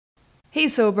Hey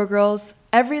Sober Girls!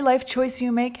 Every life choice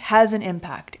you make has an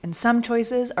impact, and some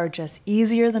choices are just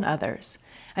easier than others.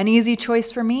 An easy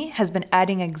choice for me has been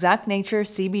adding Exact Nature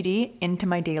CBD into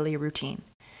my daily routine.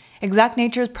 Exact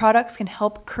Nature's products can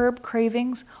help curb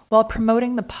cravings while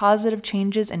promoting the positive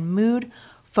changes in mood,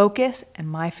 focus, and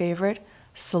my favorite,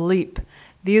 sleep.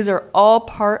 These are all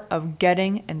part of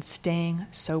getting and staying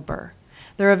sober.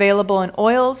 They're available in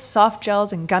oils, soft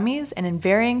gels, and gummies, and in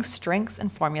varying strengths and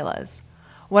formulas.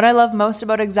 What I love most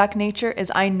about Exact Nature is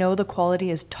I know the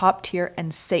quality is top tier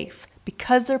and safe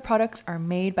because their products are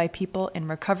made by people in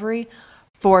recovery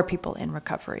for people in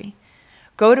recovery.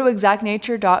 Go to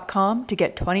exactnature.com to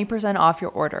get 20% off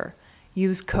your order.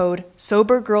 Use code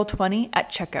SOBERGIRL20 at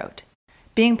checkout.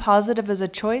 Being positive is a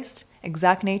choice.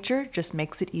 Exact Nature just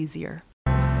makes it easier.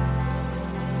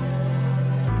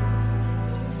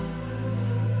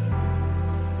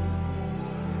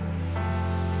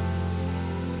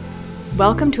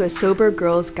 Welcome to a Sober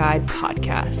Girls Guide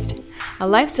podcast, a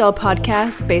lifestyle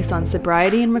podcast based on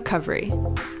sobriety and recovery.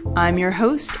 I'm your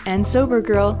host and sober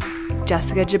girl,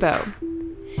 Jessica Jabot.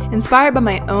 Inspired by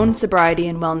my own sobriety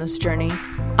and wellness journey,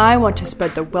 I want to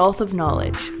spread the wealth of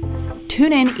knowledge.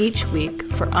 Tune in each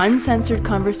week for uncensored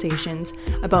conversations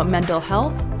about mental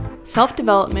health,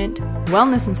 self-development,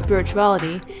 wellness and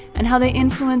spirituality, and how they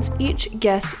influence each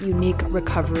guest's unique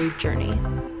recovery journey.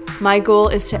 My goal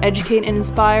is to educate and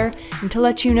inspire and to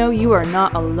let you know you are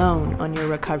not alone on your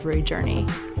recovery journey.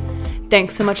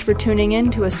 Thanks so much for tuning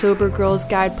in to a Sober Girls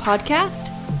Guide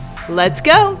podcast. Let's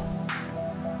go!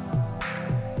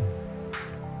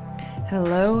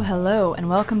 Hello, and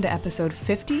welcome to episode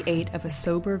 58 of a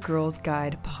Sober Girls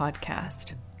Guide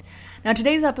podcast. Now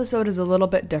today's episode is a little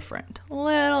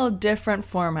different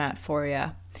format for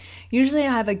you. Usually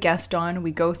I have a guest on,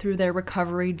 we go through their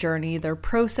recovery journey, their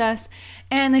process,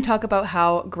 and they talk about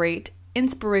how great,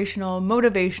 inspirational,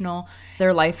 motivational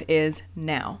their life is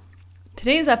now.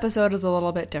 Today's episode is a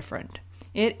little bit different.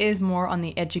 It is more on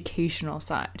the educational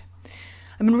side.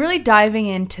 I've been really diving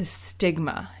into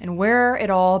stigma and where it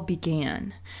all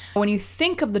began. When you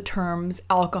think of the terms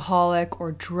alcoholic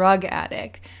or drug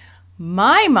addict,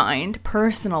 my mind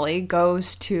personally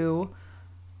goes to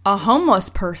a homeless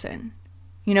person.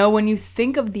 You know, when you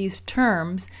think of these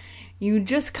terms, you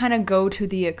just kind of go to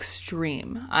the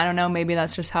extreme. I don't know, maybe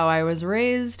that's just how I was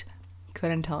raised.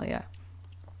 Couldn't tell you.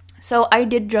 So I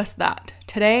did just that.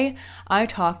 Today, I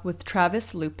talked with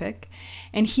Travis Lupick,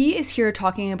 and he is here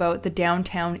talking about the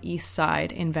downtown east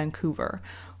side in Vancouver,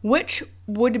 which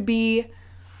would be,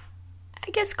 I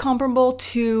guess, comparable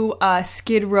to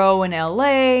Skid Row in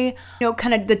LA, you know,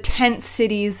 kind of the tent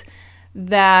cities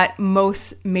that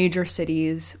most major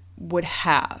cities would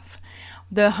have.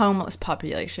 The homeless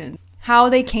population, how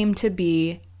they came to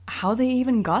be, how they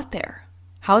even got there,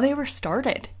 how they were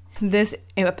started. This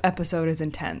episode is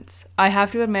intense. I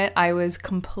have to admit, I was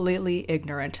completely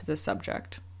ignorant to this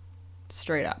subject.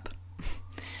 Straight up.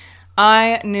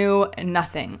 I knew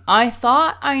nothing. I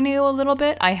thought I knew a little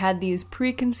bit. I had these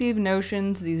preconceived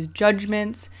notions, these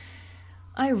judgments.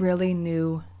 I really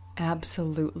knew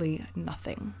absolutely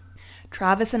nothing.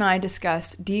 Travis and I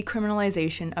discussed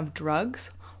decriminalization of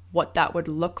drugs, what that would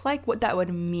look like, what that would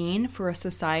mean for a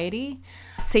society,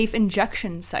 safe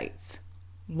injection sites.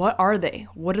 What are they?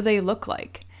 What do they look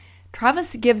like?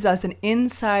 Travis gives us an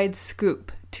inside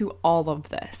scoop to all of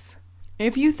this.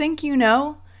 If you think you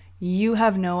know, you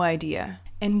have no idea.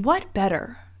 And what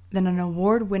better than an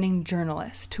award-winning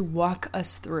journalist to walk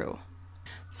us through?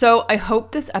 So I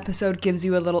hope this episode gives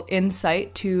you a little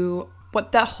insight to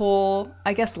what that whole,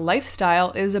 I guess,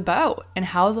 lifestyle is about and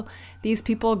how these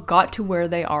people got to where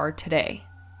they are today.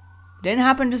 It didn't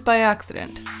happen just by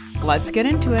accident. Let's get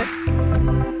into it.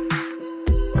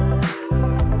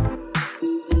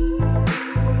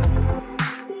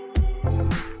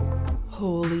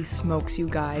 Holy smokes, you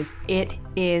guys. It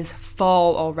is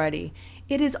fall already.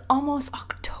 It is almost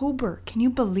October. Can you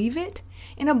believe it?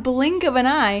 In a blink of an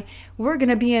eye, we're going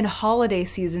to be in holiday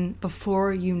season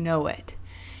before you know it.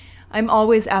 I'm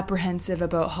always apprehensive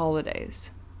about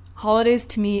holidays. Holidays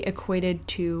to me equated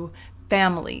to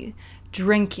family,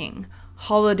 drinking,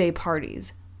 holiday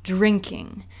parties,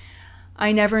 drinking.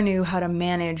 I never knew how to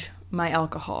manage my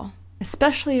alcohol,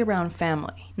 especially around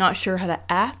family. Not sure how to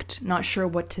act, not sure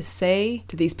what to say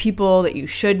to these people that you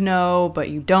should know, but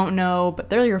you don't know, but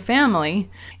they're your family.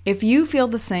 If you feel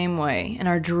the same way and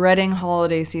are dreading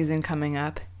holiday season coming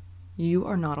up, you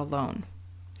are not alone.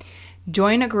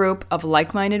 Join a group of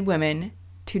like-minded women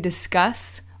to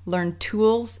discuss, learn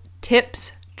tools,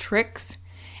 tips, tricks,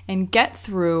 and get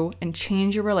through and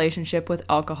change your relationship with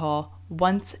alcohol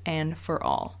once and for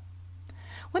all.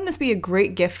 Wouldn't this be a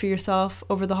great gift for yourself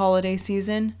over the holiday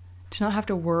season? to not have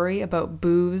to worry about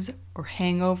booze or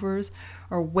hangovers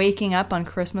or waking up on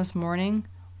Christmas morning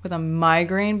with a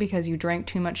migraine because you drank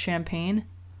too much champagne?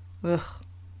 Ugh,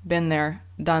 been there,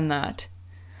 done that.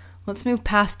 Let's move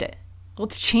past it.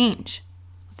 Let's change.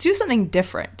 Let's do something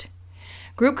different.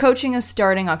 Group coaching is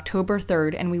starting October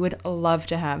 3rd, and we would love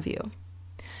to have you.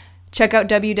 Check out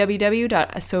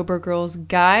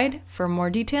www.asobergirlsguide for more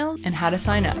detail and how to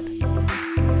sign up.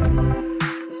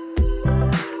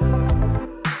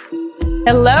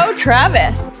 Hello,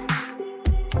 Travis.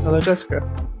 Hello, Jessica.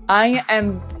 I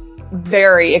am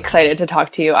very excited to talk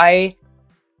to you. I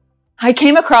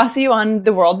came across you on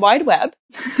the World Wide Web,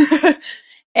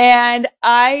 and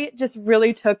I just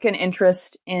really took an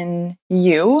interest in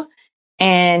you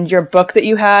and your book that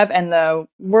you have and the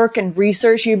work and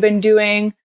research you've been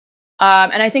doing.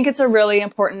 And I think it's a really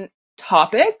important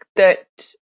topic that,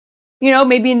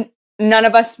 maybe none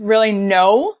of us really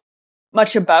know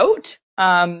much about.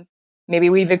 Maybe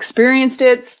we've experienced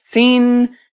it,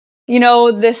 seen,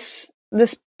 this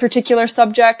particular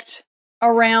subject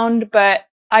around, but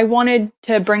I wanted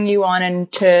to bring you on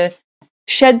and to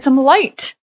shed some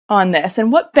light on this. And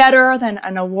what better than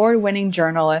an award-winning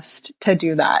journalist to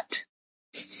do that?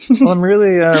 Well, I'm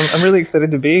really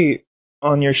excited to be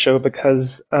on your show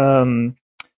because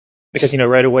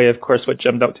right away, of course, what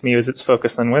jumped out to me was its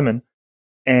focus on women.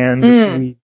 And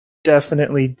we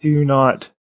definitely do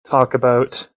not talk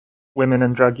about women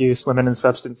in drug use, women in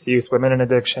substance use, women in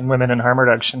addiction, women in harm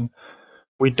reduction.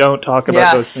 We don't talk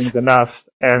about those things enough.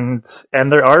 And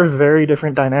there are very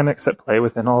different dynamics at play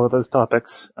within all of those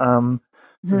topics,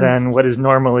 than what is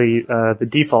normally, the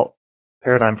default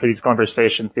paradigm for these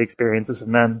conversations, the experiences of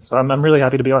men. So I'm really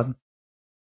happy to be on.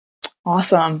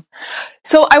 Awesome.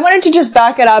 So I wanted to just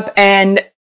back it up and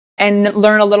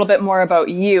learn a little bit more about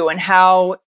you and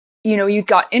how, you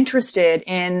got interested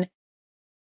in.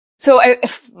 So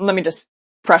let me just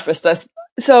preface this.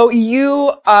 So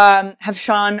you have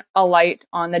shone a light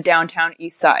on the downtown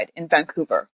east side in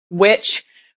Vancouver, which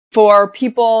for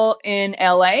people in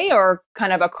LA or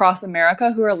kind of across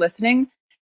America who are listening,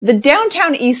 the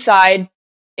downtown east side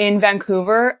in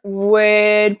Vancouver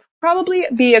would probably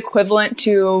be equivalent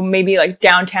to maybe like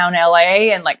downtown LA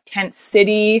and like Tent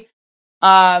City.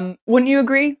 Wouldn't you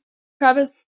agree,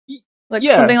 Travis?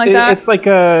 Something like that? It's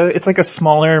like a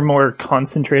smaller, more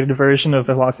concentrated version of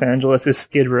Los Angeles'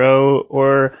 Skid Row,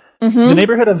 or the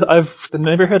neighborhood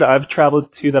I've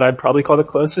traveled to that I'd probably call the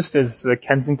closest is the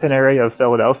Kensington area of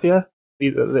Philadelphia.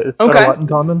 It's got a lot in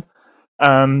common.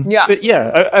 But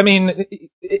yeah, I mean,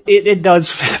 it does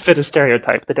fit a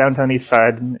stereotype. The downtown east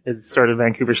side is sort of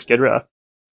Vancouver Skid Row.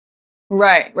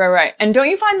 Right. And don't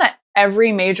you find that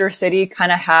every major city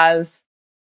kind of has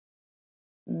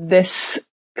this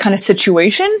kind of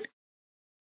situation?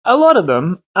 A lot of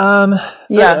them.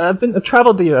 I've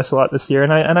traveled the US a lot this year,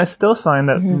 and I still find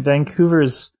that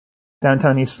Vancouver's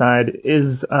downtown east side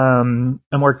is a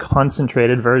more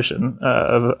concentrated version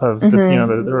of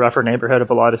the rougher neighborhood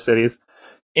of a lot of cities.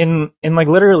 In like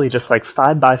literally just like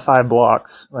 5x5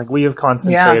 blocks, like we have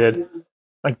concentrated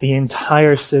like the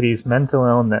entire city's mental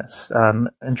illness,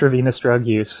 intravenous drug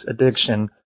use, addiction,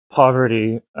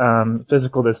 poverty,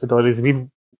 physical disabilities.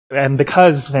 And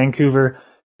because Vancouver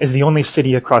is the only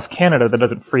city across Canada that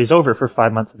doesn't freeze over for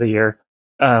 5 months of the year,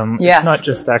 it's not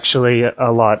just actually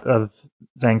a lot of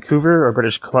Vancouver or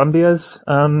British Columbia's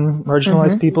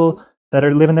marginalized people that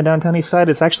live in the downtown east side.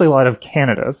 It's actually a lot of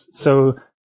Canada's. So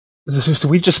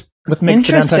we've just, what makes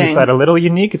the downtown east side a little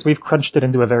unique is we've crunched it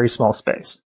into a very small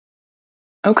space.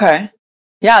 Okay.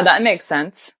 Yeah, that makes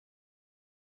sense.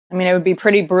 I mean, it would be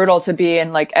pretty brutal to be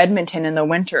in like Edmonton in the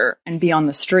winter and be on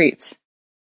the streets.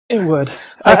 It would.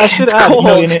 I should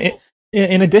add,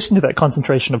 in addition to that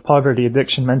concentration of poverty,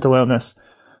 addiction, mental illness,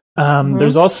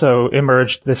 there's also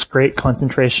emerged this great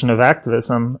concentration of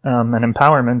activism and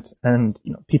empowerment, and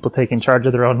people taking charge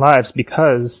of their own lives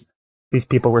because these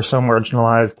people were so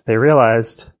marginalized. They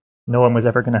realized no one was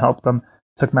ever going to help them,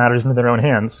 took matters into their own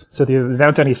hands. So the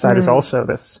downtown east side is also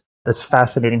this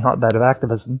fascinating hotbed of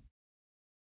activism.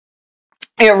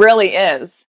 It really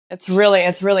is. It's really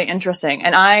interesting.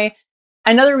 And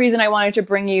another reason I wanted to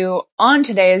bring you on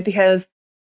today is because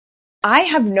I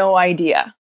have no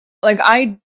idea. Like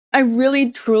I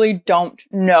really truly don't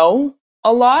know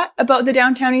a lot about the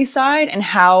downtown east side and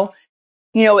how,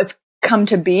 it's come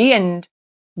to be and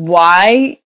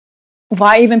why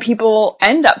even people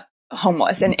end up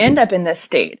homeless and end up in this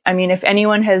state. I mean, if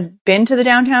anyone has been to the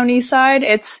downtown east side,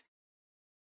 it's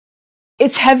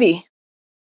heavy.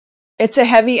 It's a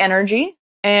heavy energy,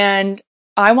 and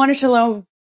I wanted to know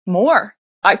more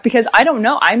because I don't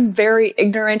know. I'm very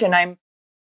ignorant and I'm,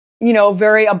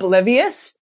 very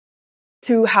oblivious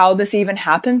to how this even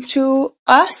happens to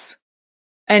us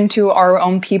and to our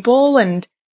own people. And,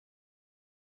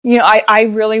 you know, I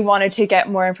really wanted to get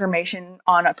more information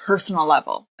on a personal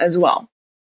level as well.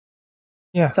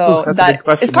 Yeah. So that's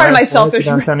that is part of my selfish.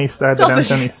 The downtown east side. The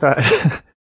downtown east side.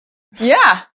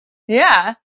 Yeah.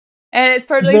 Yeah. And it's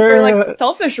partly for like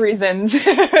selfish reasons.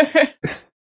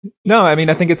 No, I mean,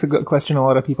 I think it's a good question a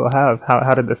lot of people have.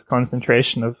 How did this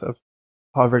concentration of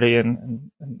poverty and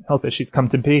health issues come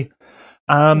to be?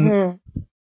 In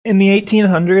the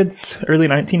 1800s, early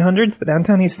 1900s, the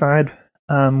downtown east side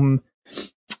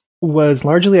was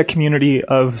largely a community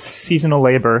of seasonal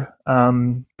labor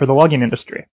for the logging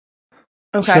industry.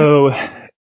 Okay. So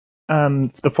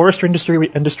the forestry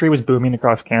industry was booming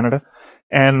across Canada,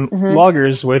 and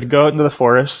loggers would go out into the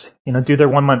forest, you know, do their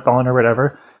 1 month on or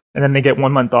whatever, and then they get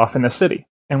 1 month off in the city.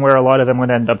 And where a lot of them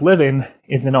would end up living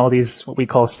is in all these what we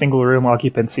call single room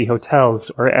occupancy hotels,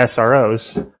 or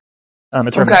SROs.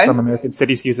 A term that some American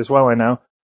cities use as well, I know.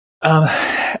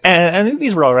 And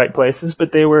these were all right places,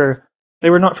 but they were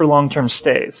not for long-term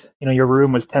stays. You know, your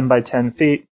room was 10 by 10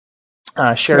 feet,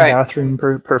 shared bathroom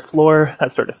per floor,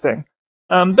 that sort of thing.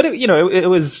 But it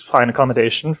was fine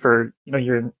accommodation for, you know,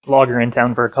 your logger in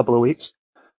town for a couple of weeks.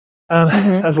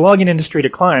 As the logging industry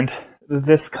declined,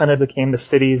 this kind of became the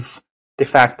city's de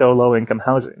facto low-income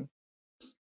housing.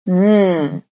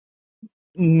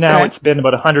 Now it's been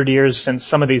about 100 years since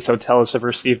some of these hotels have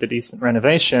received a decent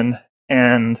renovation,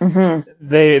 and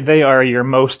they are your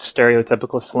most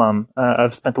stereotypical slum.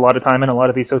 I've spent a lot of time in a lot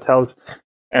of these hotels,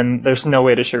 and there's no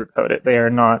way to sugarcoat it. They are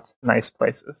not nice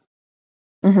places.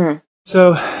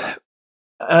 So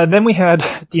then we had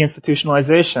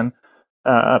deinstitutionalization,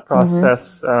 a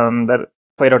process that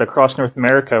played out across North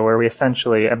America, where we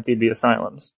essentially emptied the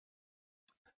asylums.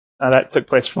 That took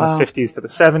place from the 50s to the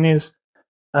 70s.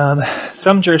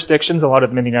 Some jurisdictions, a lot of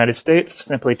them in the United States,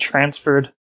 simply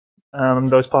transferred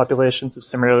those populations of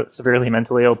severely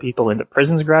mentally ill people into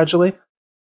prisons gradually.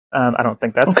 I don't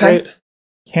think that's great.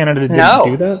 Canada didn't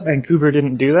do that. Vancouver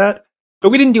didn't do that. But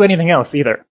we didn't do anything else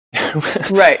either.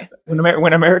 Right.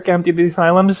 When America emptied the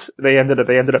asylums, they ended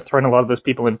up throwing a lot of those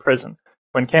people in prison.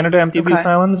 When Canada emptied the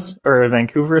asylums, or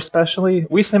Vancouver especially,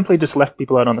 we simply just left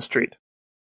people out on the street.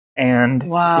 And if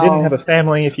you didn't have a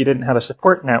family, if you didn't have a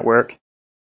support network,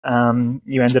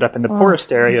 you ended up in the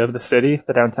poorest area of the city,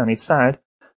 the downtown east side.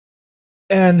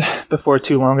 And before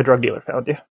too long, a drug dealer found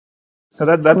you. So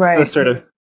that's the sort of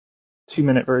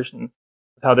 2-minute version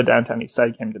of how the downtown east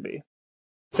side came to be.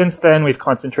 Since then, we've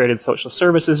concentrated social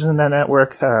services in that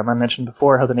network. I mentioned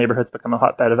before how the neighborhood's become a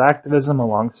hotbed of activism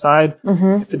alongside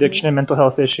its addiction and mental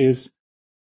health issues.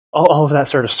 All of that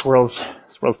sort of swirls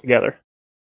together.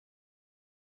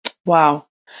 Wow.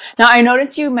 Now, I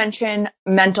noticed you mentioned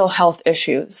mental health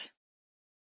issues.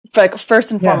 Like,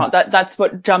 first and foremost, that's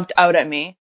what jumped out at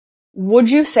me. Would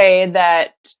you say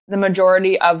that the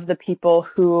majority of the people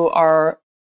who are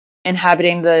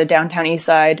inhabiting the downtown east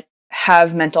side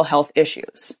have mental health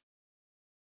issues?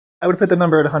 I would put the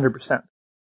number at 100%.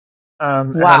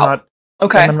 Wow.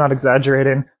 I'm not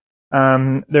exaggerating.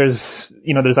 There's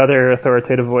other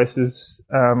authoritative voices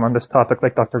on this topic,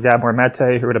 like Dr. Gabor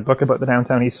Mate, who wrote a book about the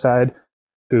downtown east side,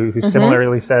 who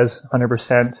similarly says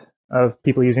 100% of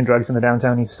people using drugs in the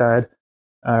downtown east side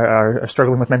are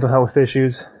struggling with mental health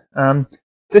issues.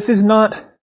 This is not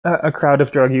a crowd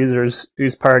of drug users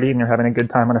who's partying or having a good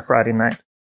time on a Friday night.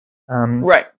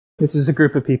 Right. This is a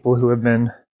group of people who have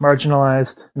been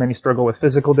marginalized. Many struggle with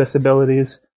physical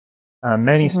disabilities.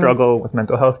 Many struggle with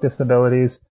mental health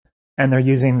disabilities. And they're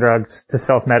using drugs to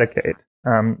self-medicate.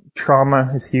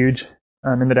 Trauma is huge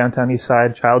in the downtown east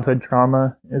side. Childhood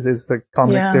trauma is the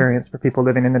common experience for people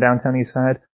living in the downtown east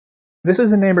side. This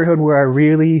is a neighborhood where I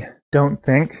really don't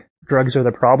think drugs are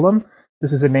the problem.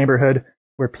 This is a neighborhood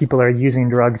where people are using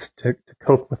drugs to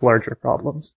cope with larger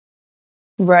problems.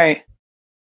 Right.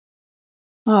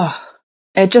 Oh,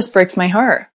 it just breaks my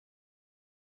heart.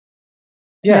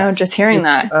 Yeah. You know, just hearing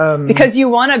that. Because you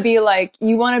want to be like,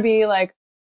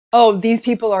 oh, these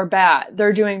people are bad.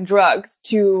 They're doing drugs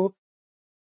to,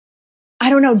 I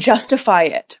don't know, justify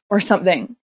it or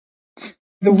something.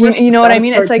 You know what I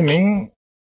mean? It's like,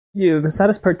 the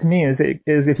saddest part to me is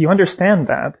if you understand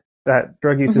that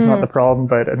drug use is not the problem,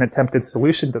 but an attempted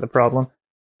solution to the problem.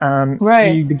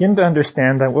 You begin to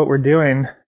understand that what we're doing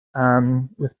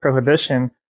with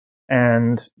prohibition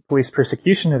and police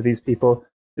persecution of these people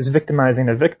is victimizing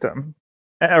a victim,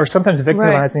 or sometimes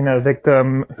victimizing a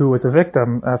victim who was a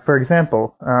victim. For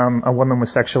example, a woman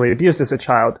was sexually abused as a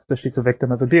child, so she's a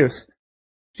victim of abuse.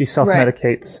 She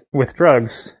self-medicates with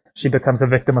drugs. She becomes a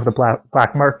victim of the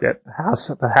black market,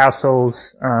 the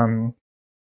hassles,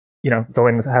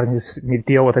 going having to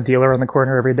deal with a dealer on the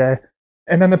corner every day.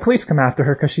 And then the police come after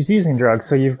her because she's using drugs.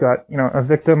 So you've got, a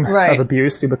victim of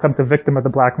abuse who becomes a victim of the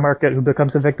black market, who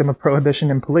becomes a victim of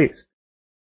prohibition and police.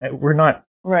 We're not,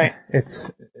 right.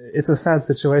 It's a sad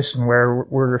situation where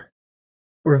we're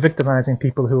victimizing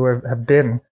people who have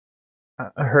been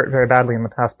hurt very badly in the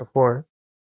past before.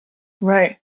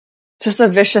 Right. It's just a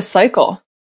vicious cycle.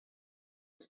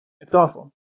 It's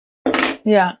awful.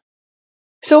 Yeah.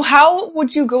 So how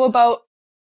would you go about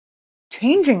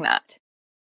changing that?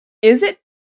 Is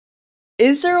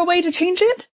there a way to change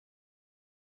it?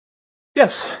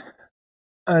 Yes.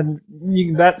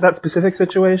 That specific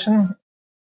situation,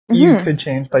 you could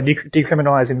change by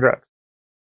decriminalizing drugs.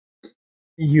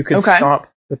 You could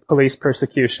stop the police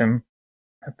persecution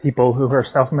of people who are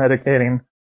self-medicating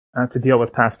to deal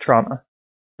with past trauma.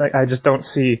 I just don't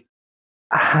see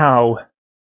how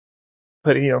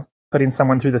putting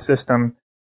someone through the system,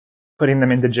 putting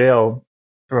them into jail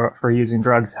for using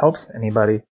drugs helps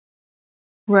anybody.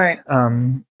 Right.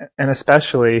 And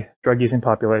especially drug-using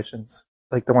populations,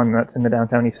 like the one that's in the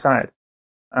downtown east side.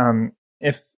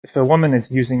 If a woman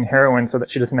is using heroin so that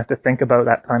she doesn't have to think about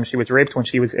that time she was raped when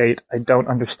she was 8, I don't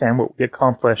understand what we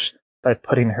accomplish by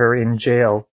putting her in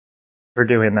jail for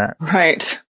doing that.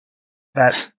 Right.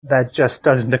 That just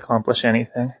doesn't accomplish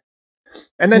anything.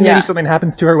 And then maybe something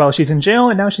happens to her while she's in jail,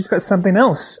 and now she's got something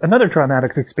else, another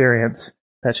traumatic experience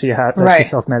that she's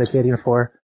self-medicating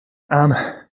for.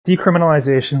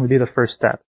 Decriminalization would be the first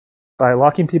step. By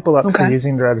locking people up for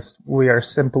using drugs, we are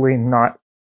simply not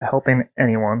helping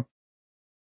anyone.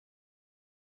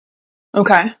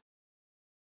 Okay.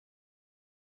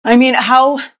 I mean,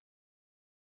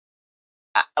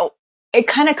 it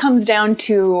kind of comes down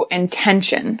to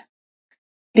intention,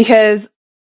 because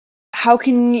how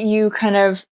can you kind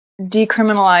of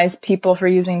decriminalize people for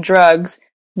using drugs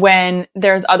when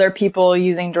there's other people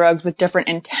using drugs with different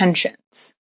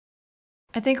intentions?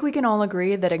 I think we can all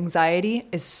agree that anxiety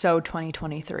is so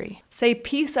 2023. Say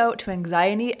peace out to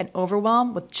anxiety and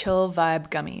overwhelm with Chill Vibe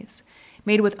gummies.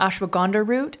 Made with ashwagandha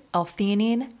root,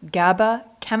 L-theanine, GABA,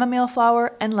 chamomile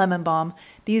flower, and lemon balm,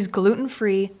 these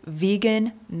gluten-free,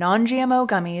 vegan, non-GMO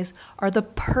gummies are the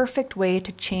perfect way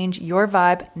to change your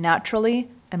vibe naturally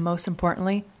and, most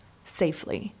importantly,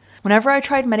 safely. Whenever I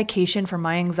tried medication for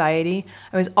my anxiety,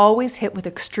 I was always hit with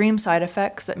extreme side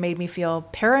effects that made me feel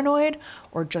paranoid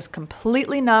or just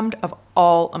completely numbed of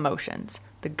all emotions,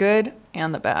 the good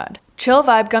and the bad. Chill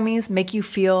Vibe gummies make you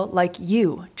feel like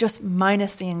you, just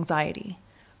minus the anxiety.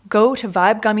 Go to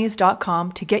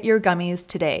vibegummies.com to get your gummies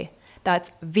today.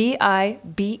 That's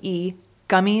VIBE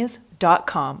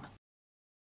gummies.com.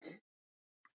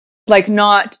 Like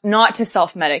not to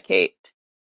self-medicate.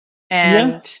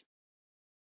 And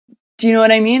do you know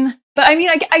what I mean? But I mean,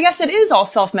 I guess it is all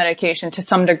self-medication to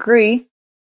some degree.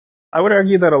 I would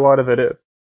argue that a lot of it is,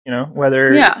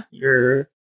 whether you're,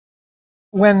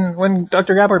 when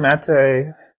Dr. Gabor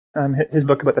Mate, his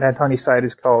book about the downtown east side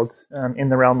is called, In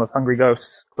the Realm of Hungry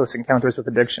Ghosts, Close Encounters with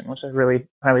Addiction, which I really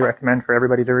highly recommend for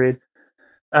everybody to read.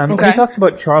 When he talks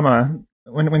about trauma,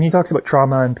 when he talks about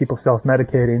trauma and people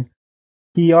self-medicating,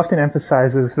 he often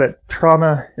emphasizes that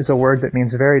trauma is a word that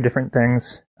means very different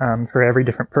things for every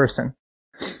different person.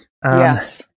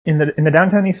 Yes. In the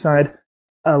downtown east side,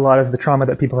 a lot of the trauma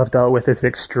that people have dealt with is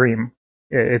extreme.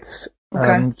 It's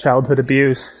childhood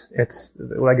abuse. It's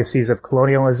legacies of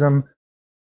colonialism.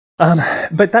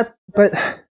 But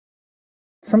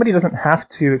somebody doesn't have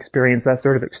to experience that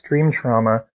sort of extreme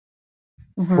trauma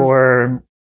for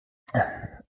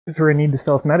a need to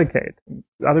self-medicate.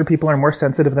 Other people are more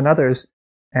sensitive than others.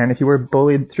 And if you were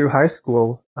bullied through high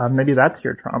school, maybe that's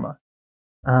your trauma.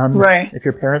 If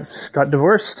your parents got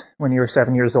divorced when you were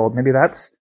 7 years old, maybe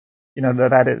that's,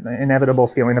 that inevitable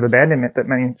feeling of abandonment that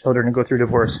many children who go through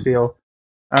divorce feel.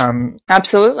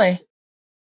 Absolutely.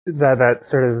 That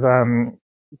sort of,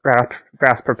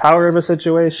 grasp for power of a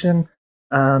situation.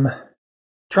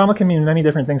 Trauma can mean many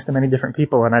different things to many different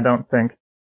people, and I don't think,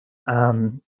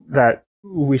 that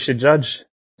we should judge.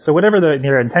 So whatever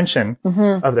their intention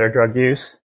of their drug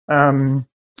use, I've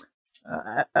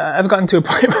gotten to a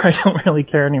point where I don't really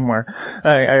care anymore.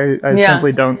 I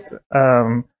simply don't,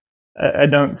 I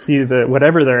don't see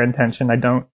whatever their intention, I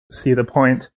don't see the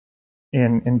point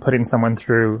in putting someone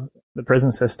through the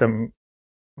prison system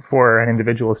for an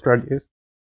individual's drug use.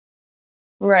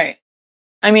 Right.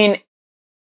 I mean,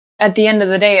 at the end of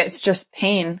the day, it's just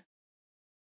pain.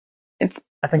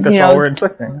 I think that's all we're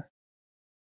inflicting.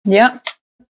 Yeah.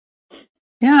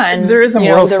 Yeah, and there is a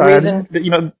moral side.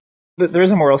 There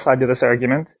is a moral side to this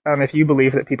argument. If you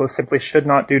believe that people simply should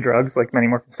not do drugs, like many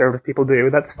more conservative people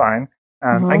do, that's fine.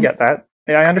 I get that.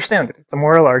 Yeah, I understand it. It's a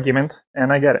moral argument,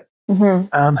 and I get it.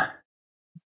 Um,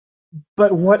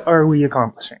 but what are we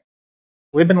accomplishing?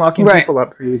 We've been locking people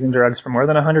up for using drugs for more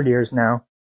than 100 years now.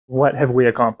 What have we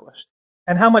accomplished?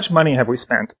 And how much money have we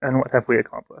spent? And what have we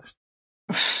accomplished?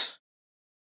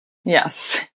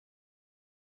 Yes.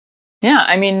 Yeah,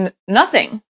 I mean,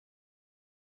 nothing.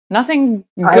 Nothing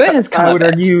good has come of it. I would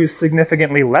argue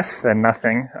significantly less than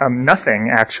nothing. Nothing,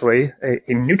 actually.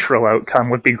 A neutral outcome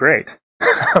would be great.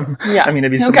 Yeah. I mean,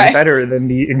 it'd be something better than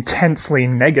the intensely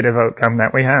negative outcome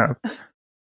that we have.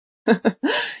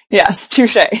 Yes,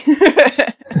 touche.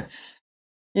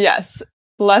 Yes,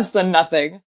 less than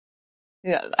nothing.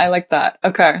 Yeah, I like that.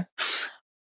 Okay.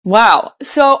 Wow.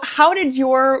 So how did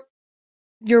your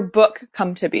book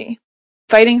come to be?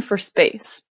 Fighting for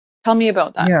Space. Tell me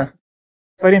about that. Yeah.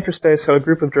 Fighting for Space, how a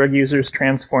group of drug users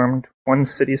transformed one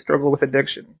city's struggle with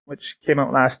addiction, which came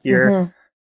out last year.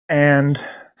 And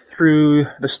through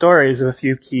the stories of a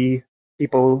few key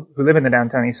people who live in the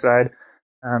downtown east side,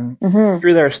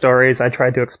 through their stories, I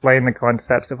tried to explain the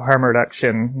concepts of harm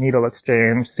reduction, needle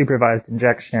exchange, supervised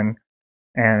injection,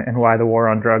 and why the war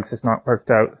on drugs has not worked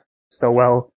out so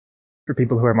well for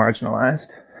people who are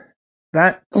marginalized.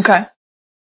 That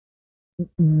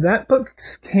book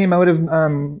came out of,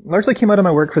 largely came out of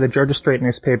my work for the Georgia Straight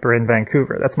newspaper in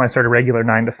Vancouver. That's my sort of regular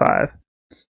 9 to 5.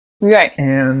 Right.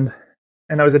 And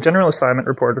I was a general assignment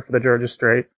reporter for the Georgia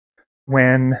Straight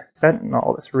when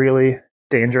fentanyl, this really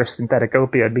dangerous synthetic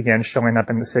opioid, began showing up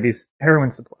in the city's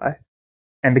heroin supply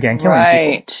and began killing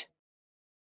people.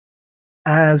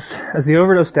 As the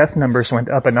overdose death numbers went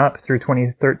up and up through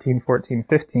 2013, 14,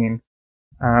 15,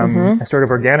 I sort of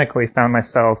organically found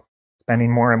myself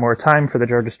spending more and more time for the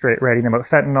Georgia Straight writing about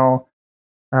fentanyl.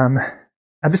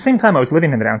 At the same time, I was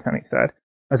living in the downtown east side.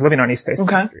 I was living on East State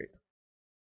Street.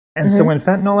 And so when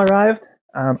fentanyl arrived,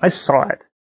 I saw it.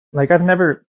 Like, I've been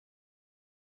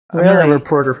a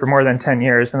reporter for more than 10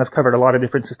 years, and I've covered a lot of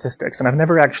different statistics, and I've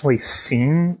never actually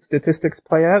seen statistics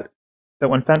play out. But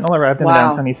when fentanyl arrived in the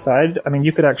downtown east side, I mean,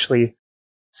 you could actually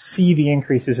see the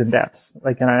increases in deaths.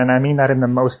 Like, and I mean that in the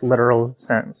most literal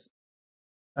sense.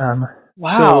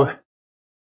 So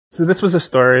this was a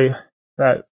story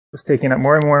that was taking up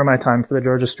more and more of my time for the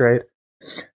Georgia Straight.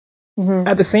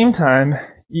 At the same time,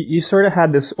 you sort of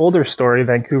had this older story,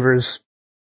 Vancouver's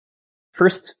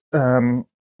first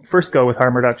go with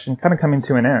harm reduction, kind of coming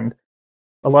to an end.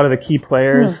 A lot of the key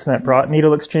players that brought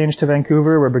needle exchange to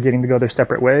Vancouver were beginning to go their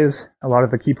separate ways. A lot of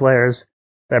the key players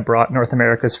that brought North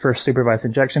America's first supervised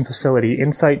injection facility,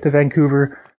 Insight, to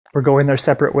Vancouver were going their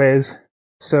separate ways.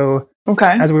 So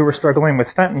as we were struggling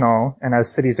with fentanyl, and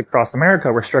as cities across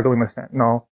America were struggling with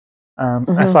fentanyl,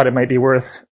 I thought it might be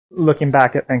worth looking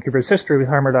back at Vancouver's history with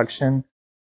harm reduction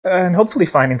and hopefully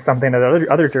finding something that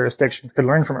other jurisdictions could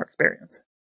learn from our experience.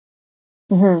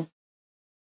 Wow.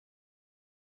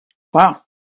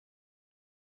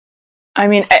 I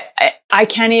mean, I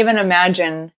can't even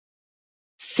imagine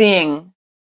seeing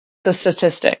the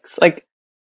statistics, like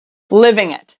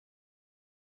living it.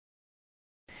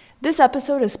 This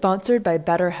episode is sponsored by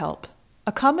BetterHelp.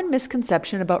 A common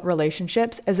misconception about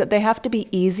relationships is that they have to be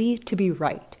easy to be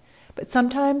right. But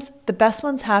sometimes the best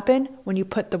ones happen when you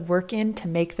put the work in to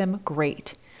make them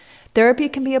great. Therapy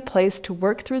can be a place to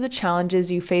work through the challenges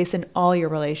you face in all your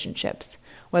relationships,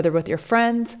 whether with your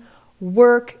friends,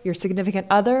 work, your significant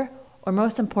other, or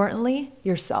most importantly,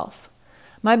 yourself.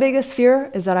 My biggest fear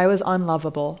is that I was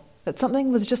unlovable, that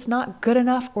something was just not good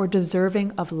enough or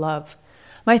deserving of love.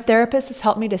 My therapist has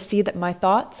helped me to see that my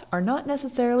thoughts are not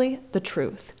necessarily the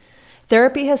truth.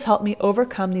 Therapy has helped me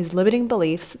overcome these limiting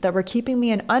beliefs that were keeping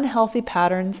me in unhealthy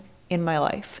patterns in my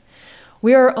life.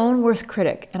 We are our own worst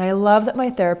critic, and I love that my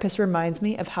therapist reminds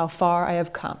me of how far I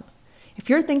have come.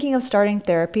 If you're thinking of starting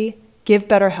therapy, give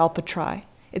BetterHelp a try.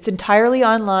 It's entirely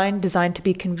online, designed to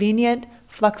be convenient,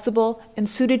 flexible, and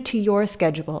suited to your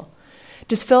schedule.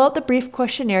 Just fill out the brief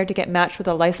questionnaire to get matched with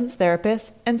a licensed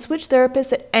therapist and switch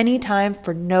therapists at any time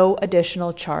for no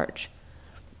additional charge.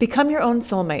 Become your own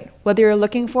soulmate, whether you're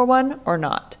looking for one or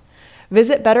not.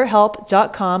 Visit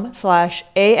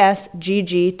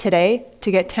betterhelp.com/ASGG today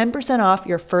to get 10% off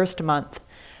your first month.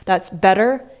 That's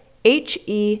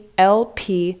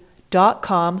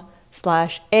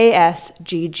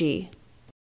betterhelp.com/ASGG.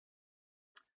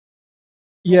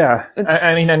 Yeah,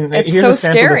 I mean, and here's so a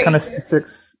sample scary. of the kind of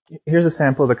statistics. Here's a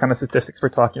sample of the kind of statistics we're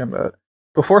talking about.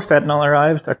 Before fentanyl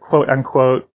arrived, a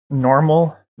quote-unquote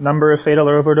normal number of fatal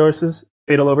overdoses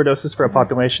for a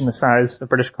population the size of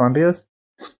British Columbia's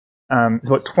is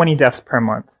about 20 deaths per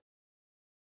month.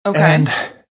 Okay. And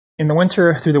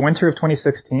through the winter of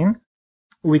 2016,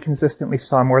 we consistently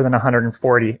saw more than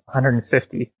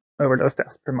 150 overdose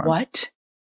deaths per month. What?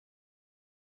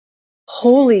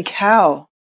 Holy cow.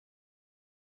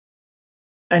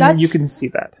 And you can see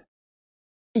that.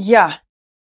 Yeah.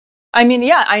 I mean,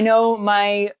 yeah, I know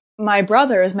my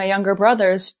younger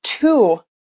brothers, 2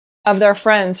 of their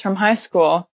friends from high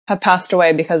school have passed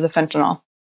away because of fentanyl.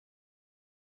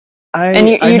 And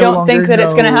you don't think that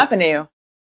it's going to happen to you?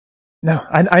 No,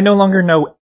 I no longer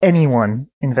know anyone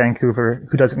in Vancouver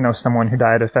who doesn't know someone who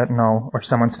died of fentanyl or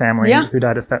someone's family who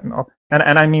died of fentanyl.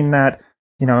 And I mean that,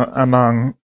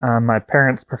 among my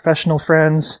parents' professional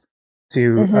friends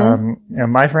to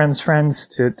my friends' friends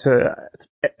to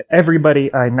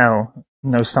everybody I know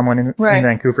knows someone in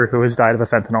Vancouver who has died of a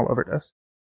fentanyl overdose.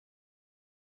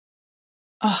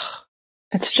 Oh,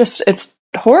 it's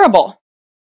horrible.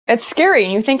 It's scary.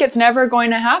 And you think it's never going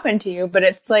to happen to you, but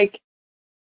it's like,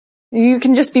 you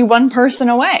can just be one person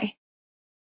away.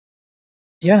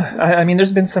 Yeah. I mean,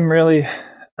 there's been some really,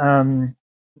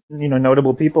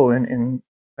 notable people in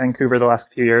Vancouver the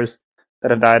last few years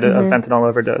that have died of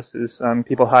fentanyl overdoses.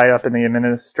 People high up in the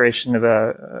administration of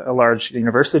a large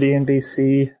university in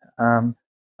BC,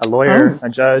 a lawyer, a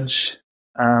judge.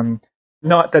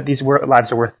 Not that these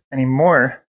lives are worth any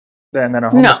more than a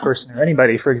homeless person or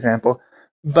anybody, for example.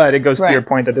 But it goes to your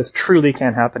point that this truly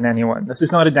can't happen to anyone. This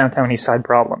is not a downtown east side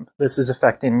problem. This is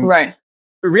affecting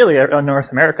really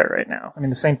North America right now. I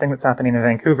mean, the same thing that's happening in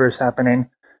Vancouver is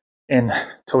happening in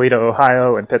Toledo,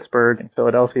 Ohio, and Pittsburgh, and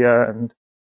Philadelphia, and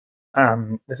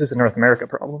this is a North America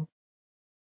problem.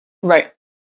 Right.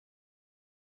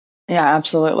 Yeah,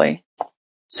 absolutely.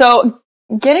 So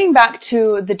getting back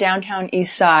to the downtown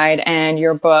east side and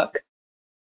your book,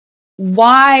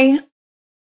 why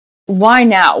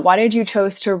now? Why did you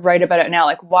choose to write about it now?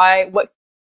 Like, what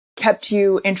kept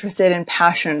you interested and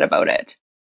passionate about it?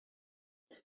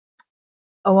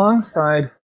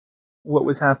 Alongside what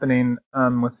was happening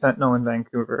with fentanyl in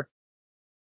Vancouver,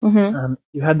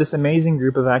 you had this amazing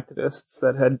group of activists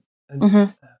that had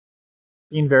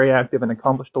been very active and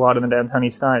accomplished a lot in the downtown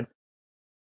east side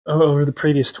over the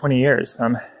previous 20 years.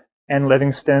 Anne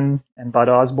Livingston and Bud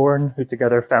Osborne, who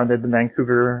together founded the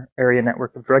Vancouver Area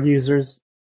Network of Drug Users,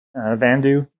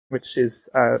 Vandu, which is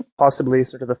possibly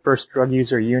sort of the first drug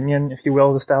user union, if you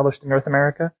will, established in North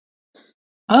America.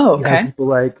 Oh, okay.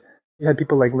 You had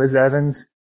people like Liz Evans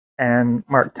and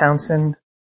Mark Townsend,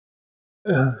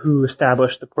 who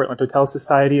established the Portland Hotel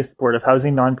Society, a supportive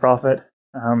housing nonprofit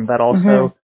that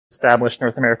also established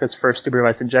North America's first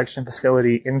supervised injection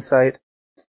facility, Insight.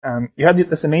 You had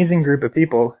this amazing group of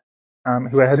people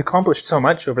who had accomplished so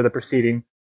much over the preceding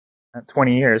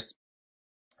 20 years.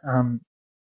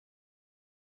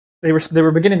 They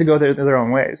were beginning to go their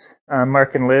own ways.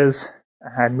 Mark and Liz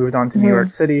had moved on to New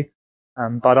York City.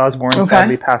 Bud Osborne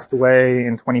sadly passed away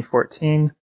in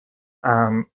 2014.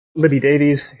 Libby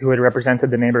Davies, who had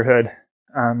represented the neighborhood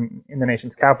in the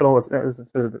nation's capital as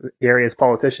sort of the area's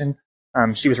politician,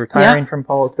 she was retiring from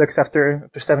politics after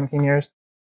 17 years.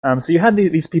 So you had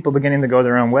these people beginning to go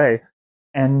their own way,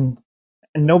 and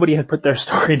nobody had put their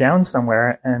story down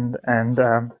somewhere, and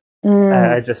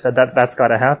I just said that's got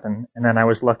to happen. And then I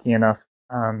was lucky enough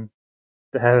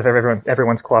to have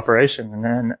everyone's cooperation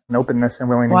and an openness and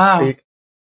willingness to speak.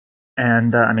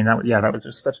 And I mean that was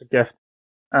just such a gift.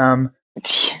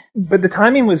 But the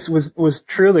timing was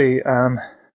truly,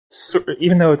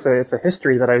 even though it's a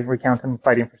history that I recount in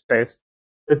Fighting for Space,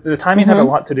 the timing had a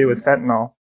lot to do with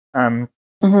fentanyl.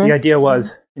 The idea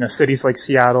was, cities like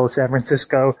Seattle, San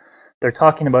Francisco, they're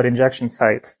talking about injection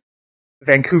sites.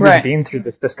 Vancouver's been through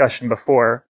this discussion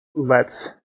before.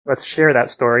 Let's share that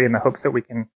story in the hopes that we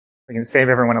can save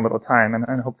everyone a little time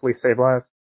and hopefully save lives.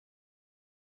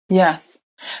 Yes.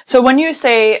 So when you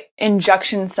say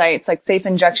injection sites, like safe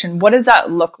injection, what does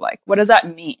that look like? What does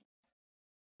that mean?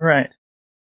 Right.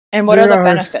 And what are the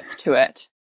benefits to it?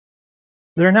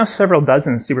 There are now several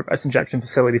dozen supervised injection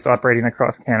facilities operating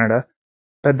across Canada,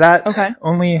 but that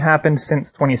only happened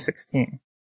since 2016.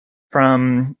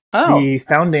 From the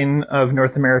founding of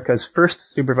North America's first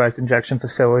supervised injection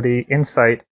facility,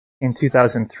 Insight, in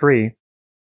 2003,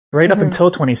 right up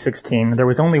until 2016, there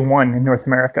was only one in North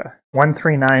America,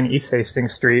 139 East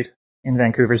Hastings Street in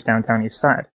Vancouver's downtown east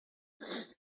side.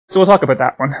 So we'll talk about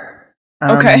that one.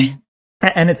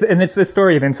 And it's the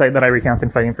story of Insight that I recount in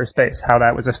Fighting for Space, how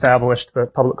that was established, the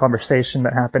public conversation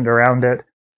that happened around it,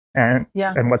 and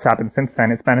what's happened since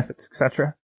then, its benefits,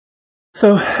 etc.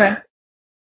 So,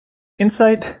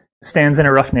 Insight stands in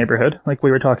a rough neighborhood, like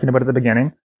we were talking about at the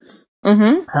beginning.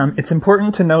 It's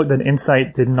important to note that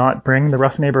Insight did not bring the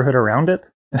rough neighborhood around it.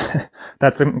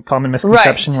 That's a common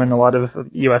misconception when a lot of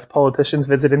U.S. politicians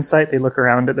visit Insight. They look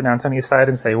around at the downtown east side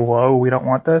and say, whoa, we don't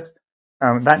want this.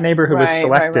 That neighborhood was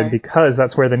selected because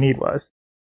that's where the need was.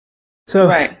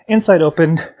 So Insight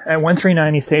opened at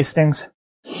 139 East Hastings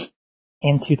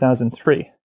in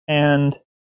 2003. And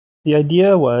the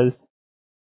idea was,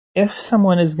 if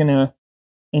someone is going to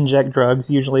inject drugs,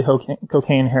 usually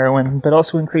cocaine, heroin, but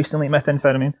also increasingly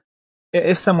methamphetamine,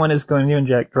 if someone is going to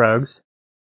inject drugs,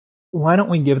 why don't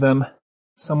we give them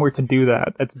somewhere to do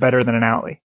that that's better than an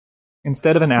alley?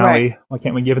 Instead of an alley, why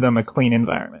can't we give them a clean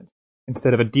environment?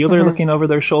 Instead of a dealer looking over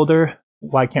their shoulder,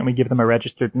 why can't we give them a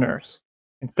registered nurse?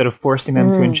 Instead of forcing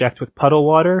them to inject with puddle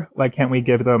water, why can't we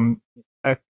give them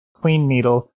a clean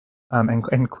needle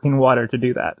and clean water to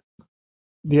do that?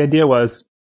 The idea was,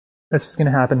 this is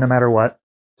going to happen no matter what,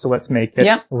 so let's make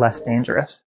it less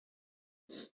dangerous.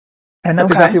 And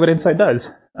that's exactly what Insight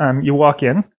does. You walk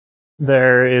in,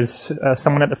 there is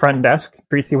someone at the front desk,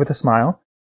 greets you with a smile.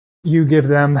 You give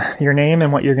them your name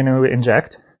and what you're going to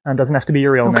inject. It doesn't have to be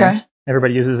your real name.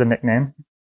 Everybody uses a nickname.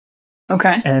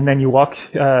 Okay. And then you walk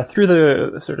through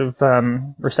the sort of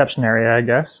reception area, I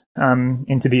guess,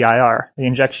 into the IR, the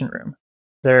injection room.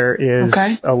 There is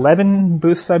 11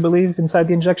 booths, I believe, inside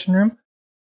the injection room.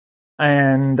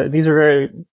 And these are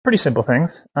pretty simple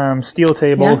things. Steel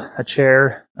table, a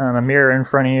chair, a mirror in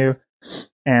front of you,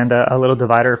 and a little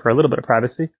divider for a little bit of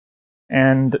privacy.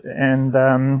 And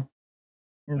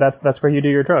that's where you do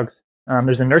your drugs.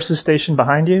 There's a nurse's station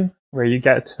behind you where you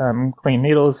get clean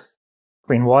needles,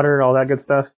 clean water, all that good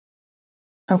stuff.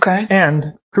 Okay.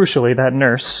 And crucially, that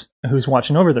nurse who's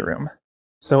watching over the room.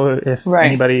 So if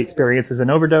anybody experiences an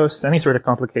overdose, any sort of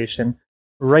complication,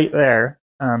 right there,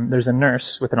 there's a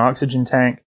nurse with an oxygen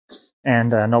tank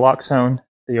and naloxone,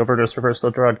 the overdose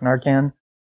reversal drug Narcan.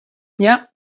 Yeah.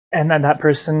 And then that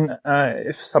person,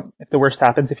 if the worst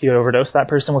happens, if you overdose, that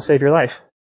person will save your life.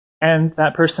 And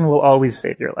that person will always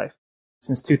save your life.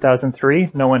 Since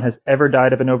 2003, no one has ever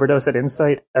died of an overdose at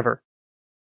Insight, ever.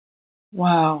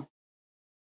 Wow.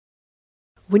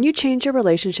 When you change your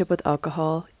relationship with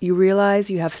alcohol, you realize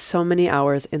you have so many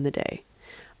hours in the day.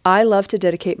 I love to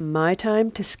dedicate my time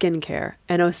to skincare,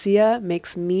 and Osea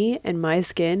makes me and my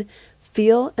skin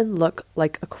feel and look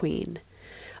like a queen.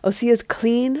 Osea's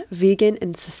clean, vegan,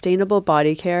 and sustainable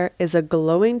body care is a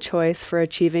glowing choice for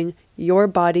achieving your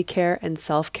body care and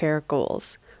self-care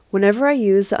goals. Whenever I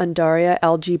use the Undaria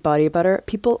algae body butter,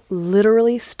 people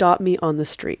literally stop me on the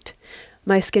street.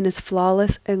 My skin is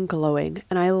flawless and glowing,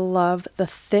 and I love the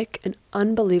thick and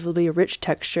unbelievably rich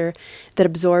texture that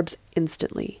absorbs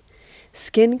instantly.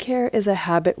 Skincare is a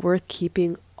habit worth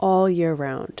keeping all year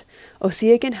round.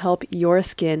 Osea can help your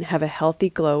skin have a healthy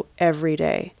glow every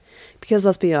day. Because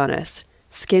let's be honest,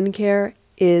 skincare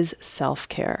is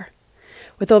self-care.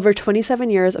 With over 27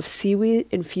 years of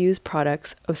seaweed-infused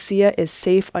products, Osea is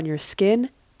safe on your skin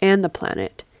and the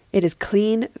planet. It is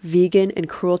clean, vegan, and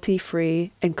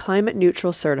cruelty-free, and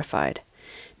climate-neutral certified.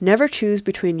 Never choose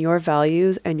between your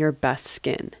values and your best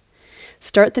skin.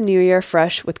 Start the new year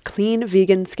fresh with clean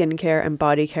vegan skincare and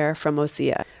body care from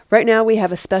Osea. Right now, we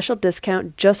have a special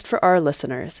discount just for our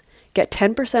listeners. Get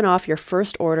 10% off your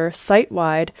first order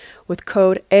site-wide with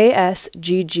code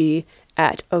ASGG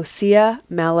at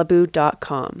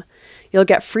OseaMalibu.com. You'll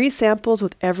get free samples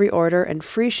with every order and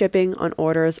free shipping on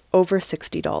orders over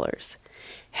 $60.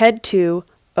 Head to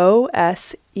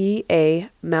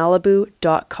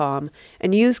OSEAMalibu.com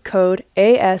and use code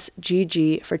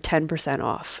ASGG for 10%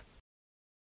 off.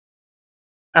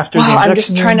 I'm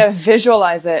just trying to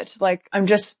visualize it. Like, I'm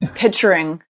just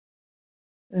picturing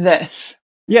this.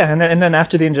 Yeah, and then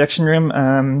after the injection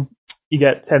room, you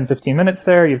get 10-15 minutes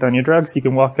there. You've done your drugs. You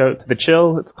can walk out to the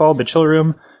chill. It's called the chill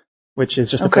room, which is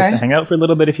just a place to hang out for a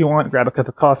little bit if you want. Grab a cup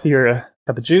of coffee or a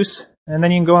cup of juice, and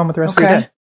then you can go on with the rest of your day.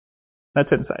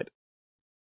 That's Insight.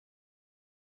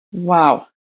 Wow.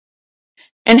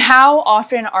 And how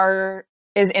often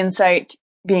is Insight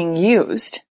being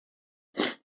used?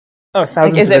 Oh,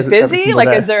 thousands. Like, is it busy? Like,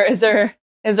 is there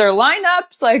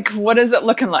lineups? Like, what is it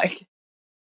looking like?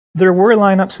 There were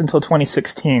lineups until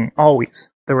 2016. Always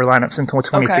there were lineups until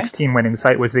 2016 when